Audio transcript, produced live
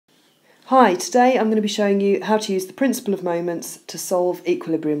Hi, today I'm going to be showing you how to use the principle of moments to solve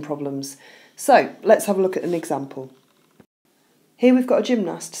equilibrium problems. So let's have a look at an example. Here we've got a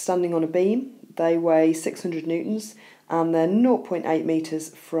gymnast standing on a beam. They weigh 600 newtons and they're 0.8 metres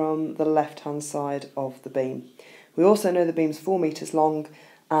from the left hand side of the beam. We also know the beam's 4 metres long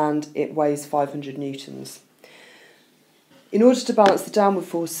and it weighs 500 newtons. In order to balance the downward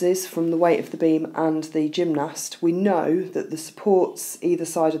forces from the weight of the beam and the gymnast, we know that the supports either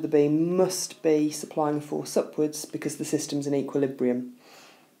side of the beam must be supplying a force upwards because the system's in equilibrium.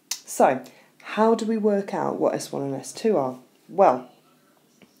 So, how do we work out what S1 and S2 are? Well,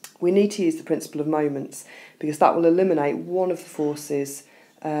 we need to use the principle of moments because that will eliminate one of the forces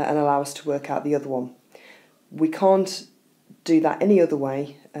and allow us to work out the other one. We can't do that any other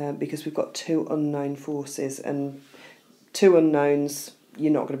way because we've got two unknown forces, and two unknowns,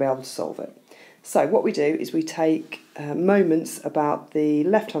 you're not going to be able to solve it. So what we do is we take moments about the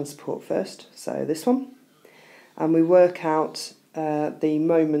left-hand support first, so this one, and we work out the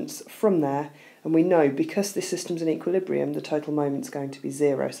moments from there, and we know because this system's in equilibrium, the total moment's going to be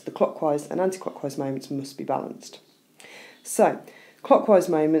zero, so the clockwise and anti-clockwise moments must be balanced. So, clockwise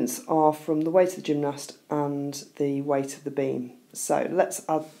moments are from the weight of the gymnast and the weight of the beam. So let's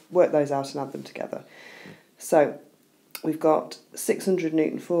work those out and add them together. So we've got 600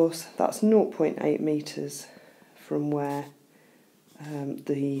 Newton force, that's 0.8 metres from where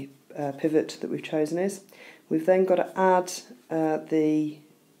the pivot that we've chosen is. We've then got to add the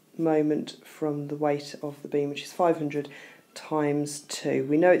moment from the weight of the beam, which is 500 times 2.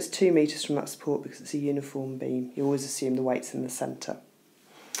 We know it's 2 metres from that support because it's a uniform beam. You always assume the weight's in the centre.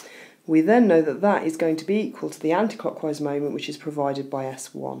 We then know that that is going to be equal to the anti-clockwise moment, which is provided by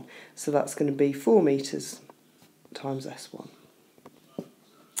S1. So that's going to be 4 metres times S1.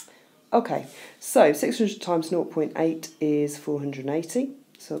 Okay, so 600 times 0.8 is 480.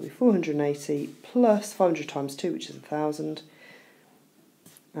 So it'll be 480 plus 500 times 2, which is 1,000.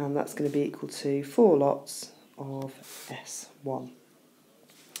 And that's going to be equal to 4 lots of S1.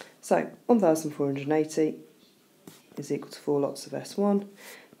 So 1,480 is equal to 4 lots of S1.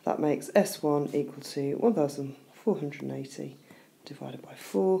 That makes S1 equal to 1,480 divided by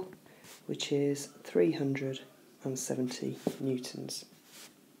 4, which is 370 newtons.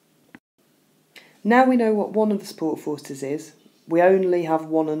 Now we know what one of the support forces is, we only have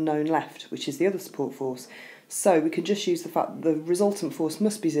one unknown left, which is the other support force. So we can just use the fact that the resultant force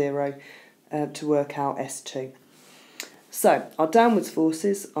must be 0 to work out S2. So our downwards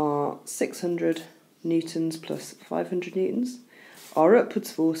forces are 600 newtons plus 500 newtons. Our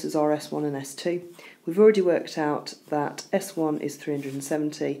upwards forces are S1 and S2. We've already worked out that S1 is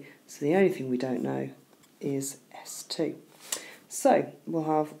 370, so the only thing we don't know is S2. So we'll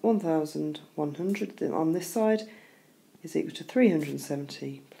have 1,100 on this side is equal to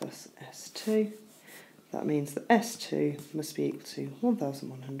 370 plus S2. That means that S2 must be equal to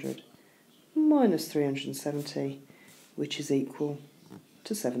 1,100 minus 370, which is equal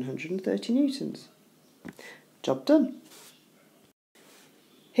to 730 newtons. Job done.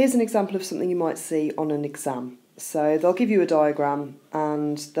 Here's an example of something you might see on an exam. So they'll give you a diagram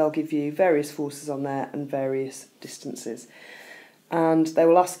and they'll give you various forces on there and various distances. And they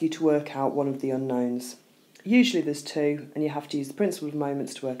will ask you to work out one of the unknowns. Usually there's two, and you have to use the principle of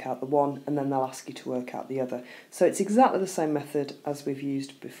moments to work out the one, and then they'll ask you to work out the other. So it's exactly the same method as we've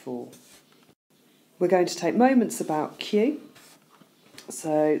used before. We're going to take moments about Q.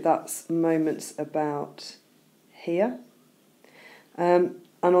 So that's moments about here.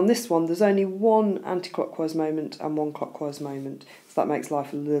 And on this one, there's only one anti-clockwise moment and one clockwise moment. So that makes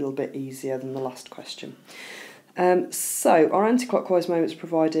life a little bit easier than the last question. So our anti-clockwise moment is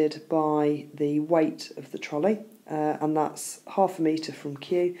provided by the weight of the trolley, and that's half a metre from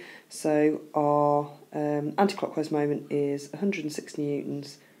Q. So our anti-clockwise moment is 160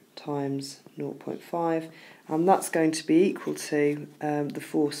 newtons times 0.5, and that's going to be equal to the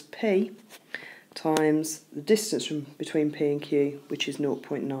force P times the distance between P and Q, which is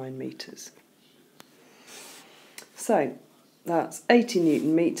 0.9 metres. So that's 80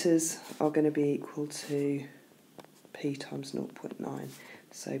 newton metres are going to be equal to P times 0.9.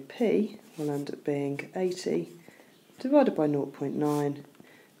 So P will end up being 80 divided by 0.9,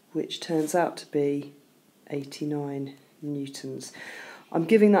 which turns out to be 89 newtons. I'm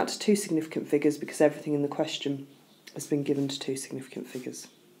giving that to two significant figures because everything in the question has been given to two significant figures.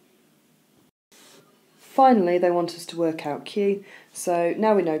 Finally, they want us to work out Q, so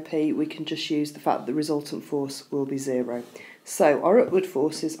now we know P, we can just use the fact that the resultant force will be 0. So our upward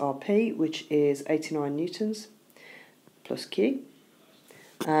forces are P, which is 89 newtons, plus Q,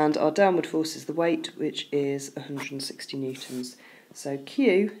 and our downward force is the weight, which is 160 newtons. So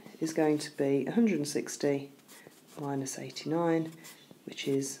Q is going to be 160 minus 89, which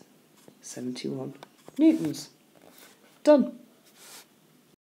is 71 newtons. Done.